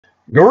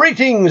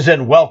Greetings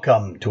and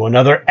welcome to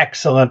another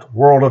excellent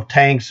World of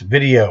Tanks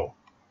video.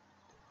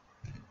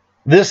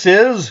 This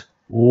is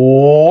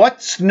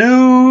What's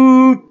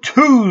New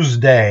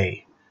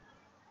Tuesday.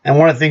 And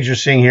one of the things you're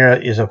seeing here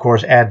is, of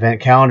course,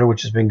 Advent Calendar,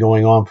 which has been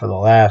going on for the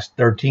last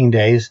 13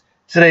 days.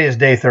 Today is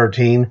day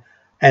 13,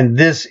 and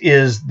this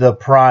is the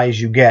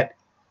prize you get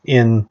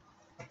in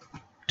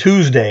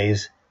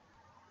Tuesday's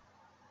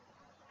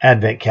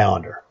Advent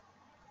Calendar.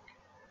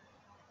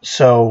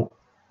 So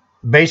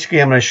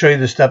basically, I'm going to show you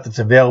the stuff that's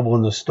available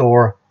in the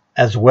store,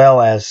 as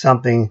well as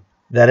something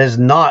that is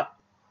not,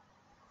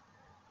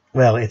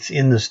 well, it's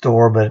in the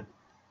store, but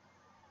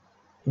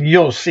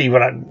you'll see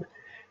it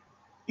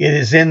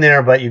is in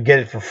there, but you get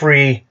it for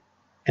free,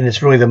 and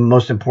it's really the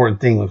most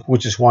important thing,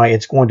 which is why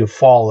it's going to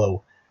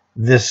follow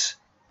this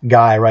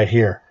guy right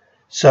here.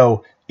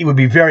 So it would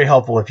be very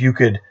helpful if you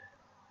could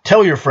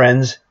tell your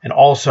friends, and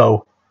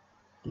also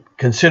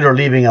consider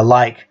leaving a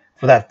like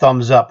for that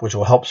thumbs up, which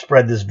will help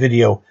spread this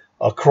video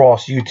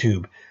across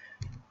YouTube.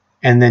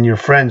 And then your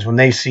friends, when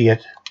they see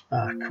it,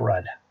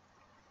 crud.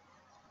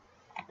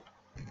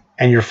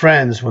 And your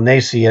friends, when they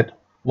see it,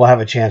 will have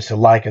a chance to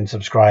like and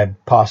subscribe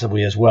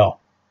possibly as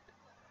well.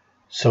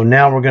 So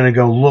now we're going to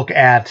go look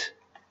at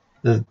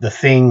the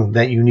thing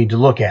that you need to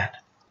look at.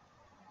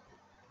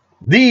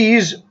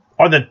 These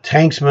are the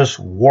Tanksmas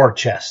war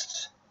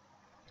chests.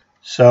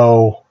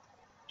 So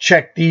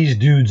check these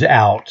dudes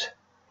out.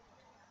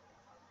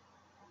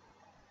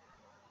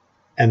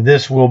 And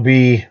this will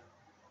be,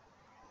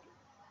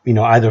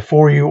 either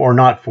for you or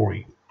not for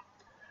you.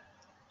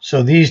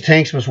 So these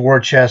Tanksmas war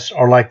chests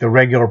are like the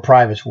regular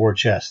Private's war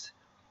chest.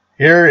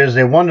 Here is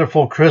a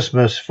wonderful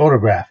Christmas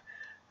photograph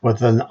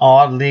with an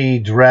oddly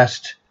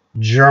dressed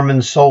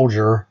German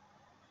soldier,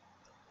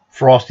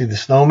 Frosty the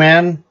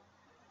Snowman,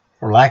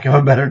 for lack of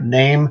a better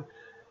name,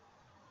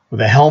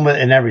 with a helmet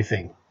and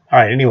everything. All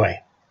right,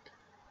 anyway.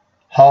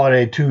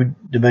 Holiday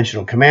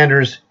two-dimensional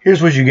commanders.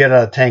 Here's what you get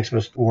out of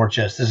Tanksmas war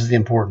chest. This is the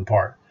important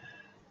part.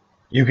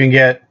 You can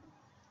get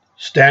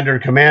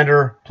Standard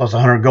Commander plus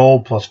 100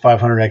 gold plus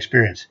 500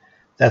 experience.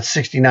 That's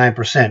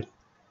 69%.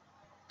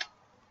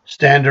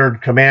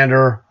 Standard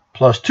Commander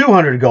plus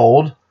 200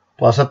 gold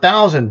plus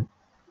 1,000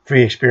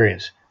 free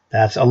experience.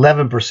 That's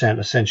 11%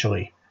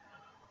 essentially.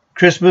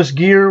 Christmas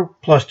gear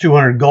plus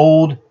 200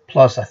 gold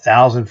plus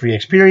 1,000 free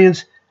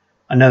experience.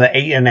 Another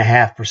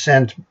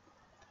 8.5%.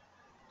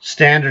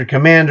 Standard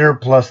Commander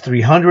plus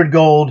 300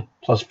 gold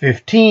plus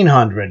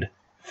 1,500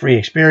 free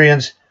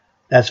experience.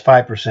 That's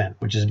 5%,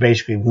 which is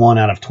basically 1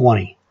 out of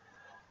 20,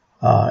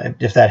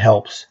 if that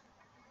helps.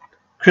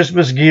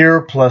 Christmas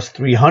gear plus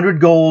 300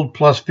 gold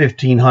plus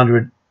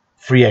 1,500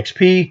 free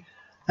XP.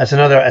 That's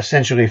another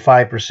essentially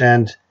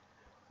 5%,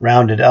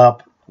 rounded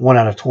up, 1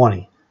 out of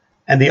 20.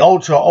 And the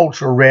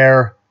ultra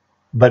rare,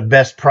 but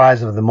best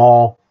prize of them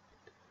all,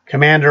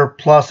 Commander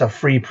plus a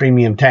free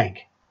premium tank.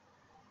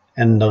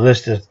 And the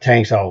list of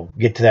tanks, I'll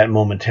get to that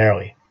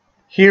momentarily.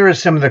 Here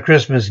is some of the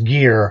Christmas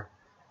gear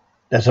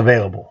that's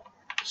available.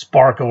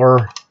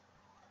 Sparkler,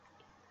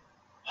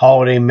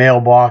 holiday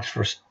mailbox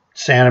for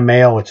Santa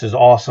mail, which is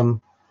awesome.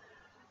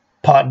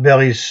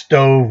 Potbelly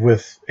stove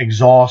with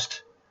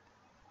exhaust.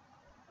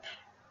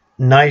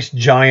 Nice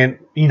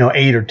giant,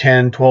 8 or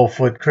 10,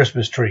 12-foot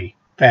Christmas tree.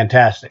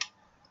 Fantastic.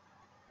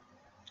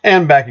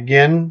 And back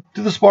again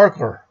to the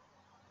Sparkler.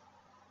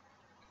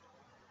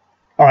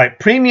 All right,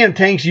 premium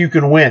tanks you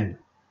can win.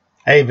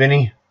 Hey,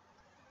 Vinny.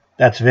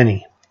 That's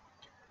Vinny.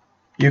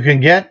 You can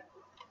get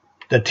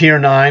the Tier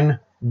 9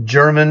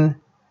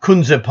 German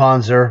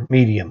Kunzepanzer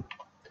medium.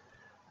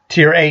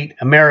 Tier 8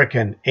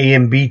 American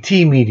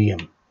AMBT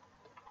medium.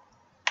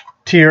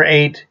 Tier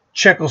 8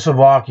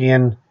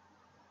 Czechoslovakian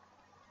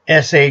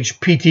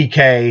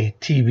SHPTK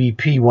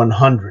TVP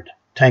 100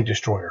 tank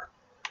destroyer.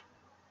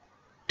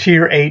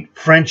 Tier 8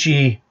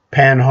 Frenchy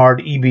Panhard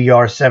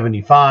EBR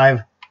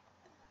 75.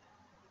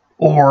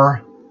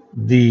 Or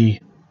the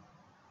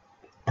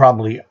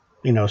probably,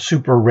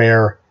 super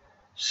rare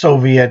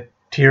Soviet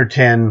Tier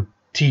 10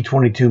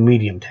 T-22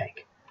 medium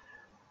tank.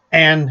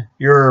 And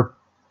your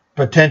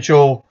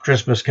potential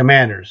Christmas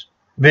commanders.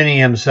 Vinny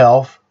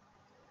himself.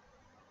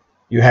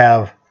 You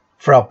have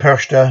Frau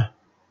Persta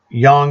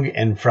Young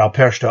and Frau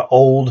Persta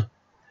Old.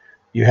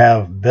 You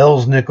have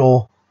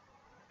Belsnickel,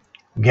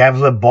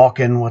 Gavle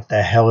Balkan. What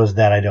the hell is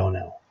that? I don't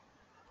know.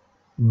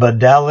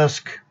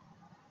 Badalisk,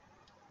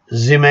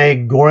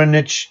 Zime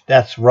Gorinich.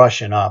 That's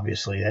Russian,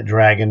 obviously, that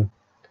dragon.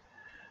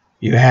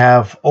 You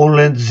have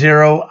Olent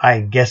Zero.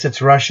 I guess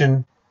it's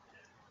Russian.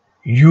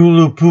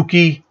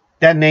 Yulupuki,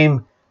 that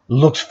name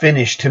looks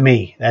Finnish to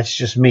me. That's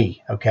just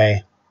me,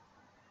 okay?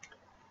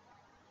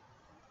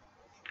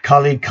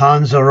 Kali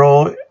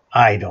Kanzaro,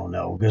 I don't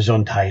know.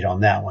 Gesundheit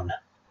on that one.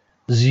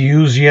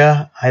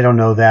 Ziuzia, I don't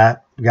know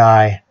that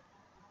guy.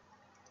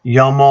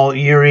 Yamal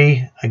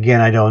Erie,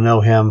 again, I don't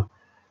know him.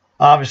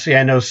 Obviously,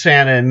 I know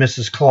Santa and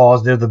Mrs.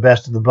 Claus. They're the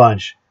best of the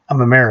bunch. I'm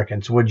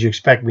American, so what did you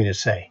expect me to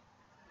say?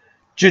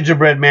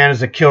 Gingerbread Man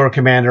is a killer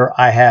commander.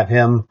 I have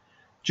him.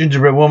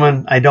 Gingerbread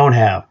Woman, I don't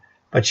have.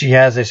 But she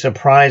has a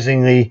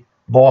surprisingly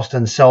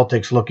Boston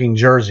Celtics looking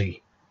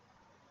jersey.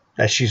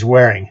 that she's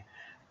wearing.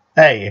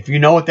 Hey, if you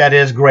know what that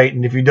is, great.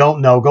 And if you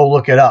don't know, go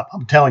look it up.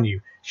 I'm telling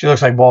you, she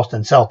looks like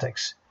Boston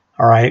Celtics.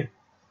 All right.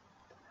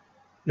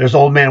 There's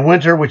Old Man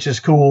Winter, which is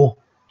cool.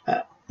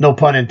 No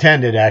pun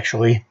intended,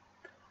 actually.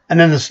 And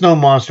then the Snow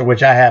Monster,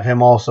 which I have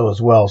him also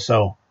as well.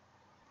 So,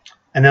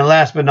 and then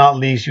last but not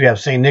least, you have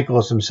St.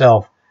 Nicholas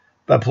himself.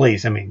 But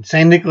please, I mean,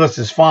 St. Nicholas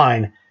is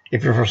fine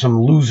if you're from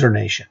some loser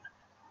nation.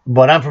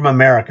 But I'm from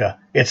America.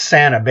 It's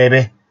Santa,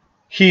 baby.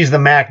 He's the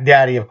Mac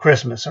Daddy of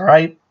Christmas, all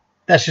right?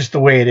 That's just the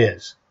way it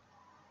is.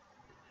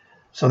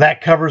 So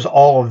that covers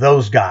all of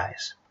those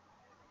guys.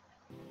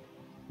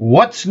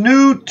 What's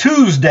new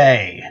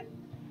Tuesday?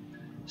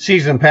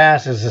 Season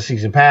pass is a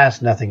season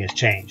pass. Nothing has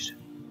changed.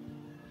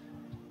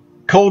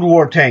 Cold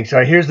War tanks. All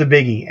right, here's the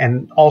biggie.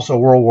 And also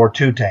World War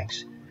II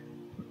tanks.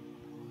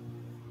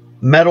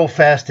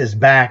 Metalfest is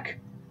back,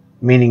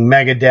 meaning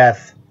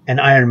Megadeth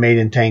and Iron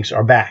Maiden tanks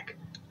are back.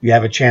 You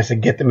have a chance to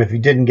get them if you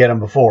didn't get them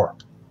before.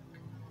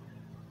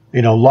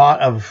 You know, a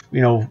lot of,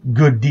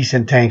 good,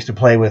 decent tanks to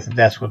play with. If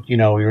that's what,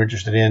 you're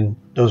interested in.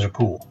 Those are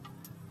cool.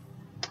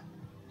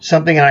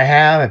 Something I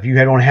have, if you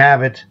don't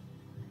have it,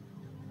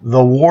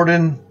 the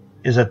Warden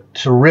is a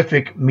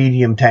terrific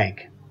medium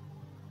tank.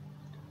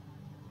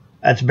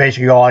 That's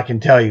basically all I can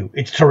tell you.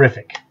 It's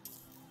terrific.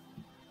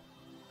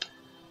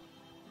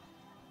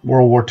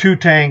 World War II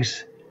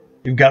tanks.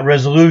 You've got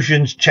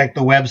resolutions. Check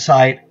the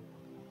website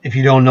if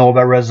you don't know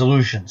about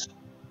resolutions.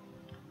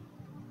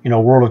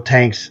 World of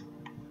Tanks,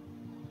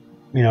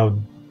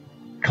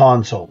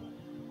 console.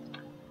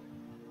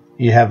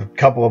 You have a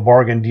couple of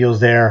bargain deals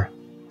there.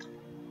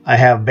 I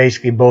have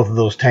basically both of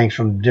those tanks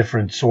from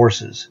different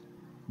sources.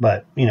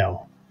 But,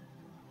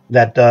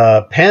 that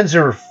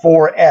Panzer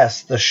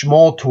IV-S, the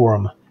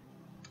Schmalturm,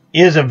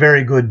 is a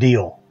very good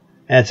deal.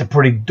 And it's a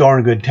pretty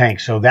darn good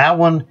tank. So that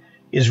one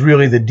is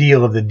really the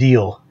deal of the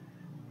deal.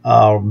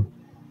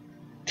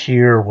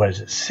 Tier, what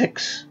is it,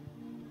 6?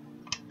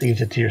 I think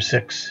it's a tier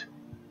 6.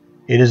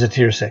 It is a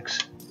tier 6.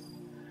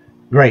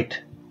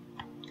 Great.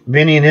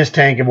 Vinny and his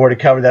tank have already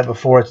covered that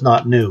before. It's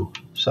not new.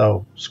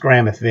 So,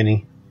 scrameth,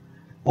 Vinny.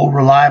 Oh,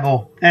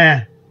 reliable?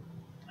 I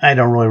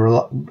don't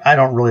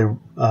really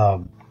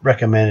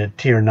recommend it.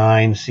 Tier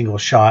 9, single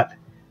shot.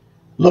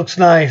 Looks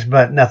nice,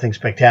 but nothing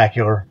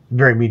spectacular.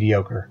 Very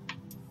mediocre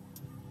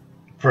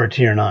for a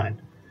tier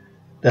 9.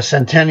 The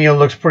Centennial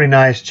looks pretty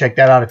nice. Check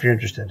that out if you're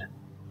interested.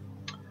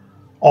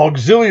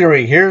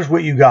 Auxiliary. Here's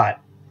what you got.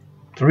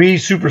 3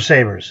 Super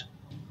Sabers.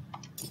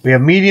 We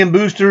have medium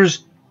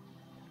boosters,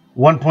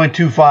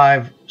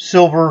 1.25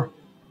 silver,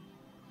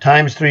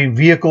 ×3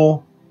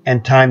 vehicle,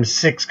 and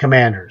 ×6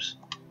 commanders.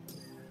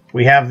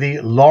 We have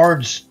the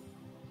large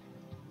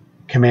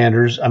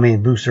boosters,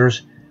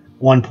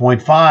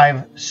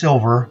 1.5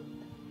 silver,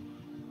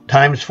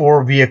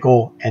 ×4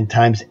 vehicle, and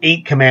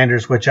 ×8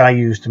 commanders, which I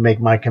use to make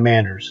my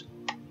commanders.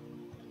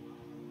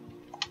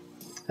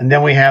 And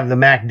then we have the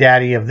Mac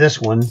Daddy of this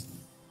one,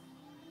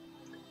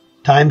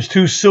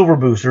 ×2 silver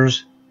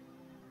boosters,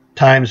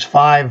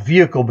 ×5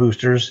 vehicle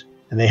boosters,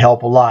 and they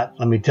help a lot,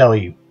 let me tell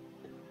you.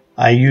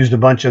 I used a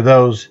bunch of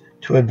those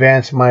to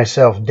advance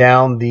myself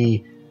down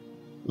the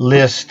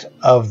list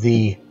of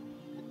the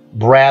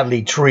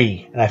Bradley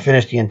tree, and I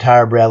finished the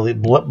entire Bradley.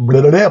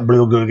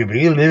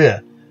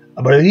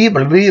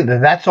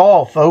 That's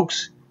all,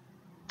 folks.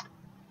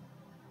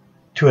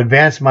 To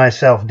advance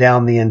myself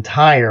down the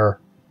entire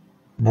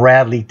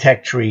Bradley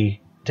tech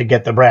tree to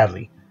get the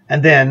Bradley,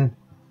 and then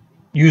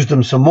use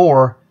them some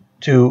more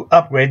to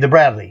upgrade the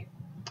Bradley.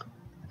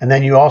 And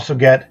then you also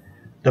get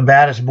the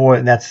baddest boy,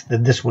 and that's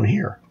this one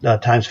here, the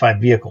 ×5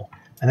 vehicle.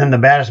 And then the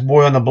baddest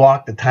boy on the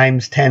block, the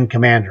 ×10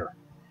 commander.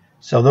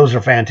 So those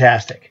are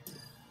fantastic.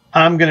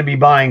 I'm going to be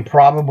buying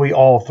probably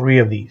all 3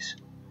 of these.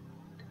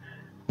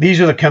 These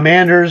are the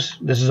commanders.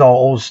 This is all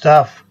old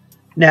stuff.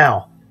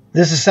 Now,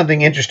 this is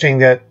something interesting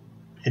that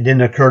it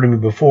didn't occur to me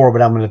before,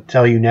 but I'm going to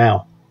tell you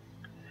now.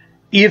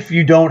 If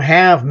you don't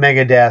have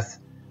Megadeth,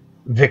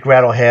 Vic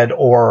Rattlehead,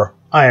 or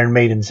Iron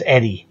Maiden's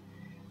Eddie,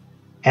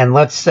 and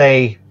let's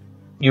say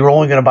you're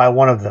only going to buy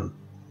one of them.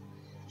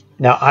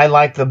 Now, I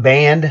like the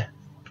band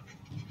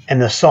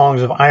and the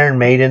songs of Iron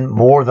Maiden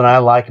more than I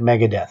like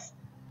Megadeth.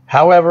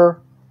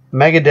 However,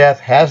 Megadeth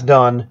has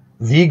done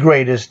the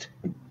greatest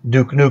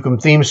Duke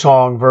Nukem theme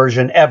song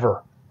version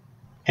ever.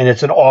 And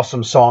it's an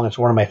awesome song. It's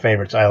one of my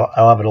favorites. I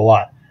love it a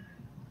lot.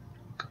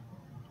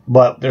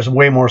 But there's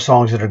way more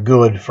songs that are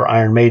good for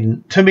Iron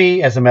Maiden, to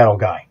me, as a metal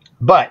guy.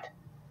 But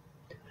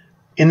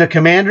in the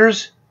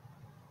Commanders,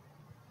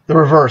 the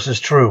reverse is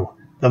true.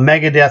 The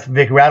Megadeth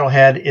Vic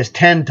Rattlehead is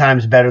 10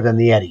 times better than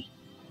the Eddie.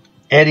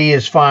 Eddie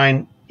is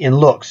fine in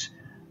looks,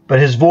 but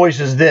his voice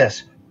is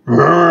this.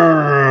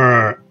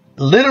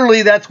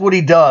 Literally, that's what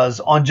he does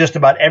on just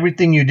about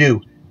everything you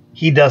do.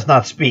 He does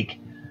not speak.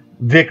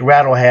 Vic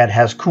Rattlehead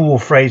has cool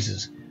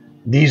phrases.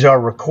 These are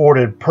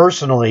recorded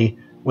personally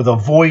with a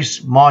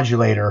voice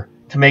modulator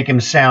to make him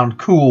sound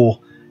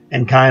cool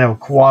and kind of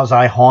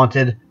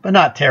quasi-haunted, but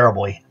not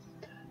terribly,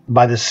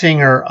 by the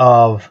singer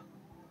of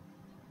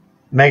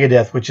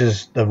Megadeth, which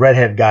is the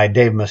redhead guy,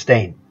 Dave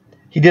Mustaine.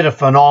 He did a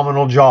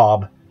phenomenal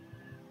job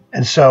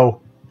And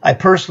so I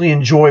personally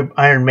enjoy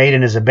Iron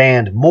Maiden as a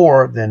band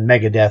more than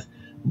Megadeth,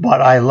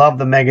 but I love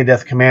the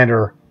Megadeth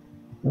Commander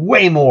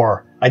way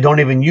more. I don't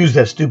even use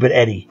that stupid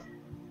Eddie.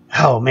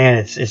 Oh man,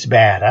 it's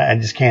bad. I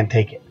just can't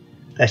take it.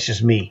 That's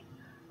just me.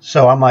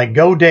 So I'm like,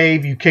 go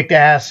Dave, you kicked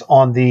ass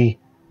on the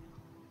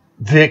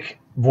Vic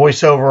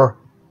voiceover,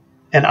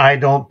 and I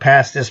don't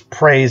pass this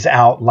praise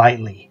out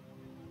lightly.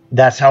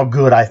 That's how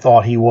good I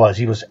thought he was.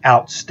 He was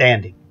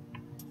outstanding.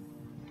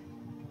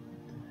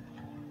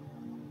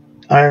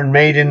 Iron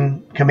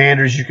Maiden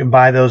Commanders, you can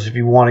buy those if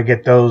you want to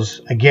get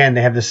those. Again,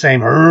 they have the same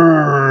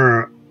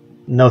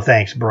no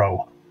thanks,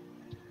 bro.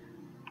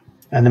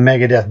 And the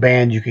Megadeth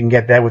band, you can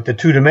get that with the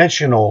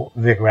two-dimensional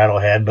Vic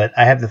Rattlehead, but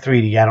I have the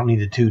 3D. I don't need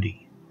the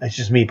 2D. That's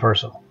just me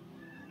personal.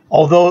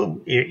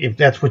 Although, if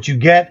that's what you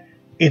get,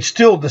 it's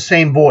still the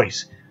same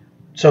voice.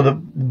 So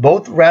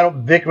both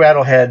Vic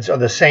Rattleheads are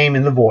the same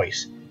in the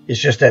voice. It's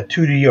just that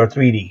 2D or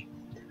 3D.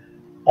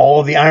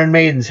 All of the Iron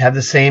Maidens have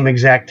the same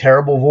exact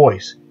terrible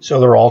voice. So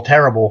they're all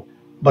terrible,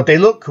 but they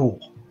look cool.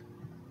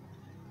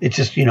 It's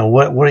just, you know,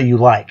 what do you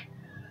like?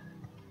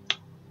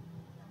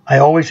 I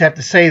always have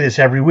to say this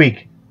every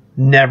week.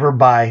 Never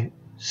buy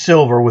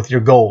silver with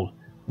your gold.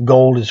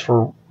 Gold is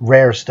for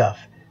rare stuff.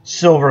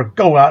 Silver,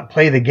 go out,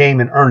 play the game,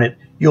 and earn it.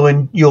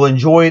 You'll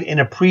enjoy it and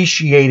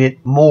appreciate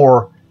it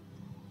more.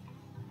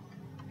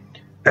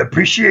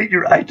 Appreciate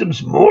your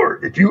items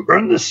more. If you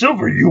earn the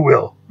silver, you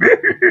will.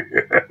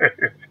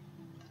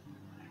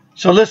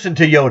 So listen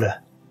to Yoda.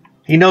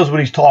 He knows what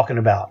he's talking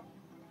about.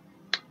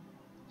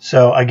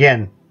 So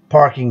again,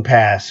 parking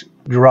pass,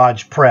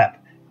 garage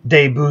prep,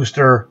 day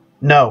booster.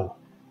 No,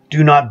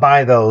 do not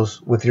buy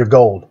those with your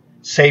gold.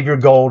 Save your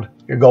gold.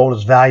 Your gold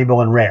is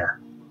valuable and rare.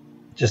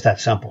 Just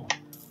that simple.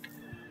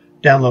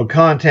 Download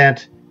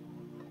content.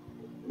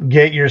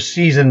 Get your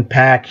season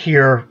pack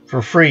here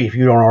for free if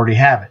you don't already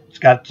have it. It's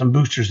got some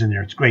boosters in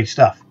there. It's great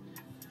stuff.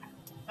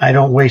 I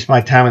don't waste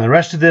my time on the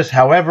rest of this.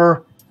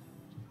 However,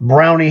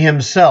 Brownie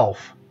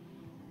himself,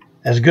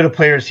 as good a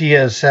player as he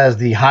is, says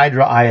the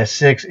Hydra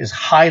IS-6 is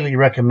highly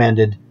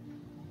recommended.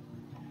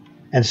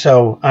 And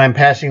so I'm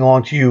passing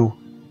along to you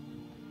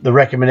the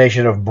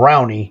recommendation of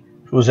Brownie,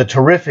 who is a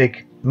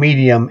terrific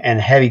medium and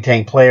heavy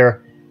tank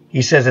player.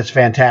 He says it's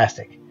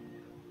fantastic.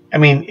 I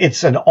mean,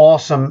 it's an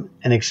awesome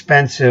and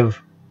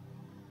expensive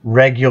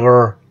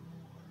regular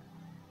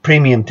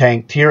premium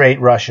tank, tier 8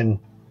 Russian,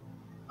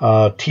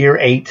 tier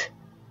 8.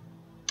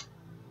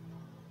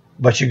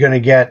 But you're going to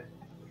get,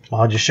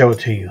 I'll just show it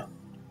to you.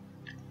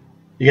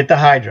 You get the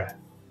Hydra.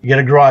 You get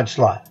a garage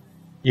slot.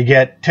 You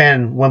get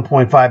 10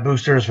 1.5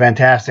 boosters,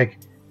 fantastic.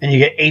 And you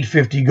get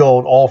 850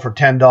 gold, all for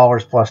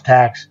 $10 plus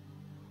tax.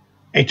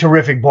 A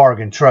terrific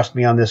bargain, trust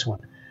me on this one.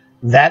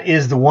 That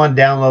is the one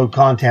download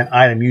content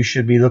item you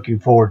should be looking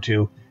forward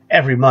to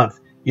every month.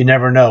 You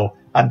never know.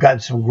 I've gotten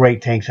some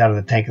great tanks out of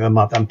the tank of the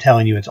month. I'm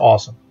telling you, it's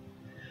awesome.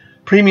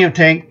 Premium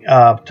tank,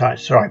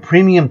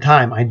 premium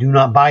time. I do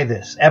not buy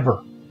this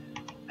ever.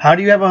 How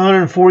do you have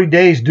 140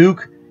 days,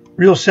 Duke?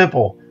 Real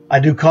simple. I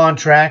do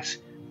contracts,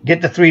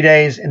 get the 3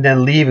 days, and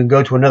then leave and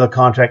go to another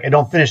contract. I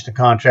don't finish the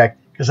contract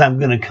because I'm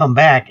going to come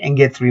back and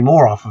get 3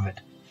 more off of it.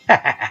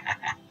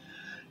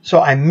 So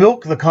I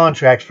milk the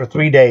contracts for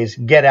 3 days,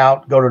 get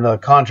out, go to another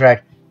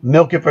contract,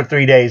 milk it for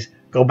 3 days,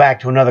 go back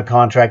to another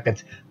contract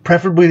that's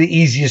preferably the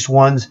easiest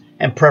ones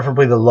and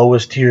preferably the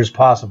lowest tiers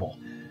possible.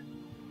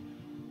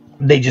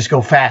 They just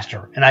go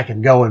faster, and I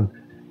can go and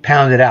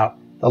pound it out.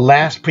 The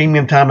last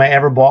premium time I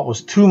ever bought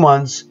was 2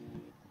 months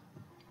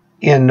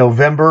in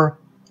November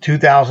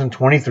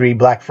 2023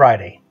 Black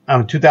Friday.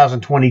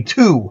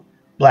 2022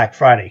 Black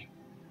Friday.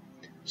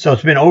 So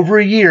it's been over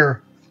a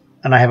year,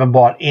 and I haven't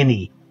bought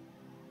any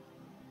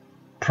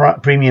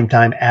premium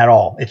time at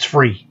all. It's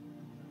free.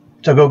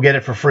 So go get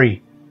it for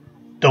free.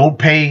 Don't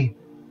pay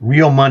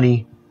real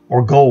money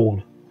or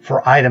gold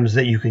for items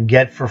that you can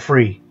get for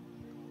free.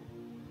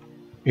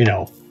 You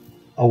know,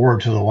 a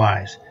word to the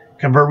wise.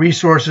 Convert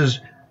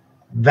resources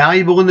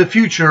valuable in the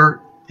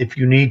future if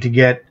you need to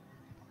get,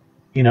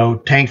 you know,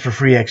 tanks for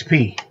free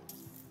XP.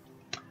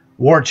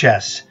 War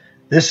chests.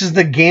 This is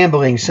the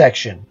gambling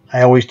section.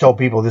 I always tell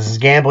people this is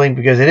gambling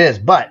because it is.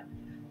 But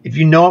if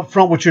you know up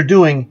front what you're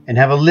doing and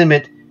have a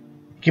limit,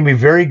 it can be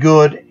very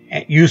good,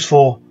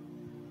 useful,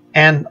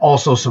 and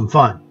also some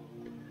fun.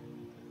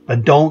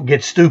 But don't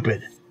get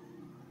stupid.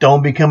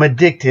 Don't become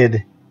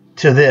addicted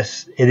to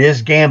this. It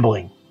is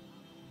gambling.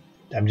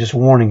 I'm just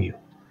warning you.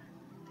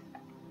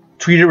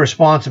 Treat it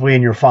responsibly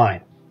and you're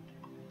fine.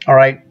 All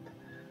right.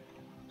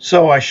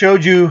 So I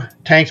showed you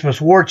Tanksmith's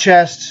war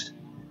chests.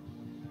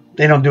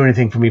 They don't do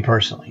anything for me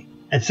personally.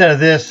 Instead of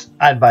this,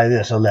 I'd buy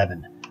this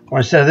 11. Or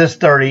instead of this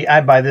 30,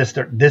 I'd buy this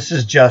 30. This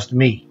is just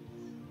me.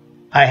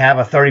 I have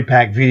a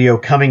 30-pack video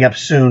coming up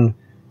soon.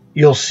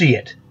 You'll see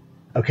it.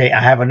 Okay,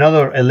 I have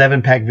another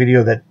 11-pack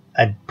video that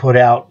I put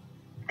out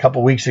a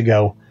couple weeks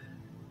ago.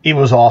 It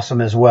was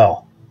awesome as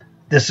well.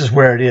 This is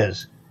where it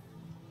is.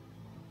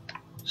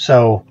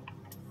 So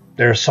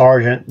there's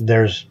Sergeant,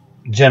 there's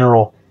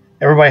General.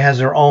 Everybody has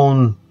their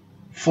own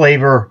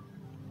flavor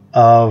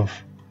of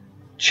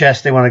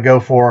chest they want to go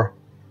for.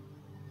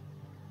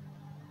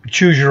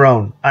 Choose your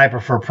own. I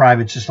prefer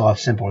private. It's just a lot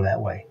simpler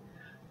that way.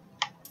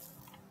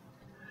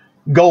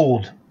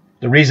 Gold.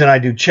 The reason I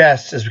do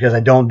chests is because I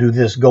don't do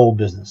this gold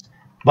business.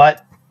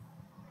 But,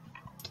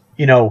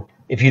 you know,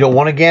 if you don't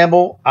want to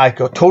gamble, I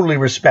could totally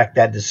respect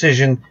that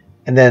decision,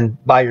 and then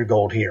buy your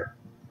gold here.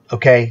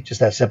 Okay? Just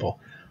that simple.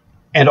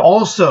 And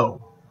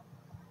also,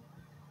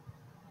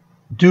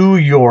 do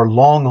your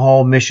long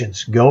haul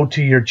missions. Go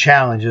to your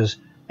challenges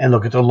and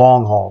look at the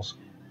long hauls.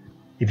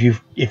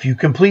 If you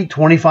complete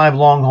 25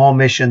 long haul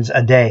missions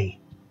a day,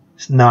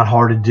 it's not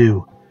hard to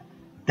do.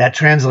 That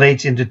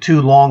translates into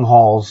 2 long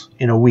hauls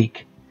in a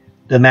week,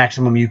 the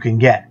maximum you can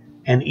get.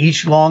 And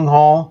each long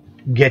haul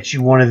gets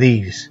you one of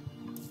these.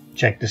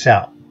 Check this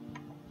out.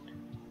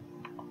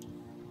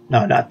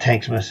 No, not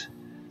Tanksmas.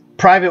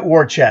 Private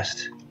war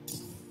chest.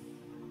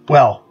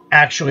 Well,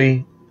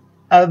 actually,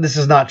 this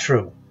is not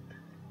true.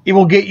 It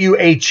will get you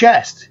a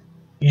chest,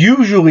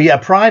 usually a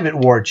private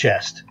war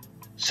chest.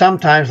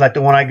 Sometimes, like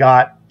the one I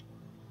got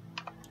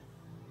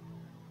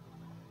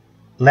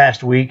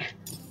last week,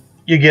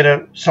 you get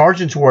a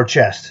sergeant's war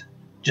chest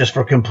just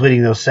for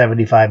completing those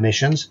 75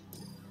 missions.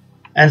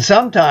 And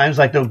sometimes,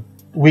 like the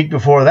week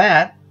before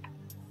that,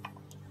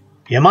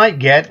 you might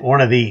get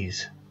one of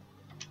these.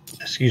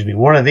 Excuse me,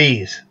 one of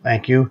these.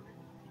 Thank you.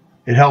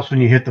 It helps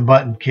when you hit the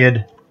button,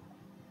 kid.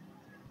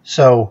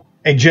 So,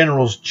 a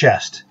general's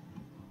chest.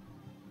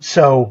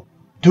 So,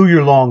 do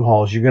your long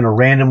hauls. You're going to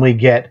randomly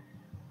get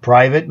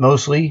private,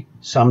 mostly,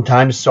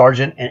 sometimes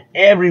sergeant, and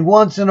every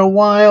once in a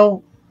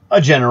while,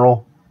 a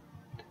general.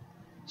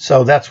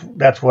 So that's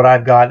what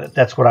I've got.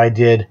 That's what I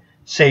did.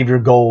 Save your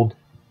gold.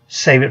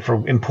 Save it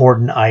for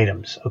important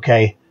items,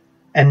 okay?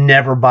 And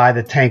never buy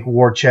the tank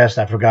war chest.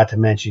 I forgot to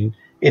mention.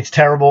 It's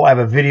terrible. I have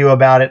a video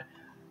about it.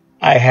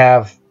 I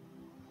have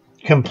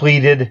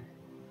completed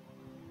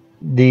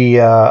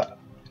the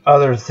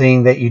other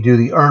thing that you do,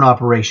 the earn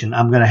operation.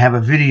 I'm going to have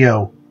a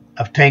video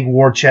of tank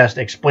war chest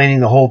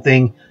explaining the whole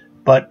thing,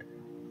 but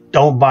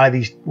don't buy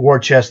these war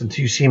chests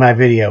until you see my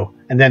video,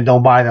 and then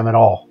don't buy them at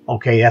all.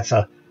 Okay, that's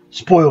a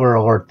spoiler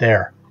alert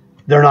there.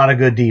 They're not a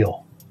good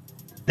deal.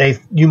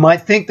 You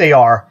might think they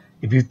are.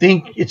 If you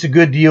think it's a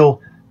good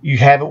deal, you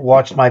haven't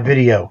watched my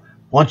video.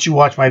 Once you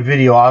watch my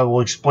video, I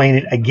will explain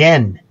it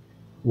again,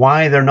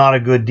 why they're not a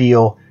good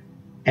deal,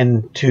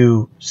 and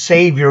to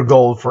save your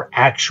gold for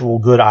actual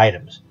good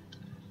items.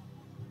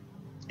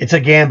 It's a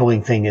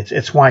gambling thing.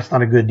 It's why it's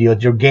not a good deal.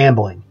 You're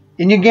gambling.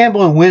 And you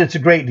gamble and win, it's a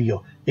great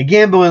deal. You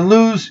gamble and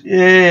lose,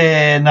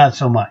 not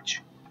so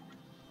much.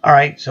 All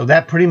right, so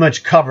that pretty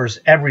much covers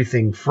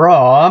everything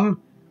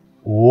from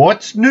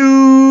What's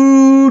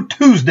New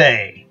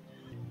Tuesday.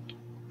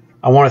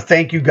 I want to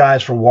thank you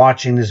guys for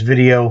watching this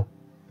video.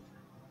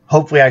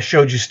 Hopefully I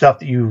showed you stuff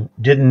that you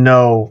didn't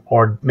know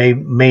or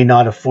may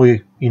not have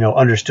fully,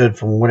 understood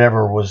from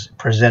whatever was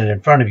presented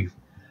in front of you.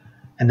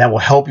 And that will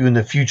help you in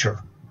the future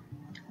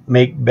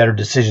make better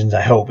decisions,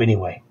 I hope,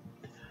 anyway.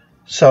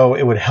 So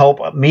it would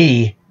help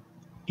me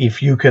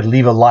if you could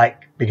leave a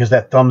like, because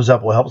that thumbs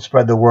up will help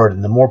spread the word.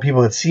 And the more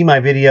people that see my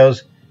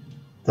videos,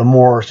 the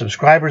more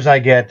subscribers I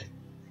get.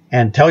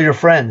 And tell your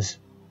friends.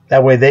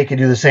 That way they can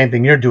do the same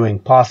thing you're doing.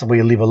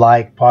 Possibly leave a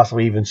like,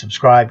 possibly even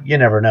subscribe. You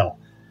never know.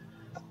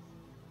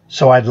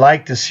 So I'd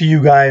like to see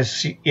you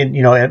guys,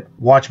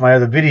 watch my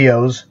other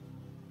videos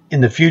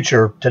in the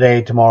future,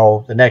 today,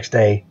 tomorrow, the next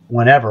day,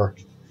 whenever.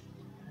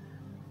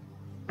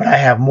 But I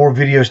have more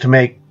videos to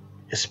make,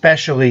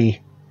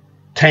 especially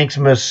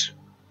Tanksmas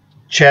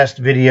chest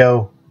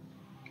video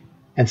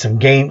and some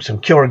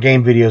killer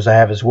game videos I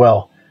have as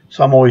well.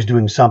 So I'm always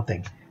doing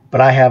something.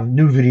 But I have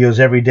new videos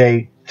every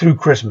day through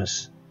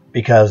Christmas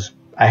because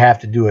I have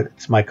to do it.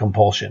 It's my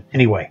compulsion.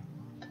 Anyway,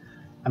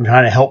 I'm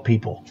trying to help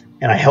people,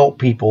 and I help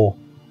people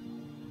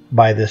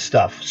by this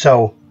stuff.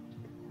 So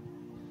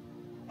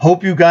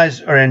hope you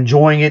guys are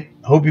enjoying it.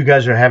 Hope you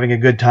guys are having a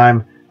good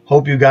time.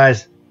 Hope you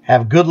guys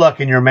have good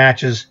luck in your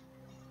matches.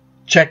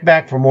 Check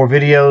back for more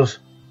videos,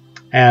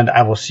 and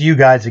I will see you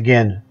guys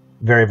again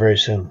very, very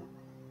soon.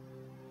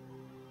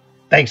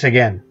 Thanks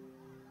again.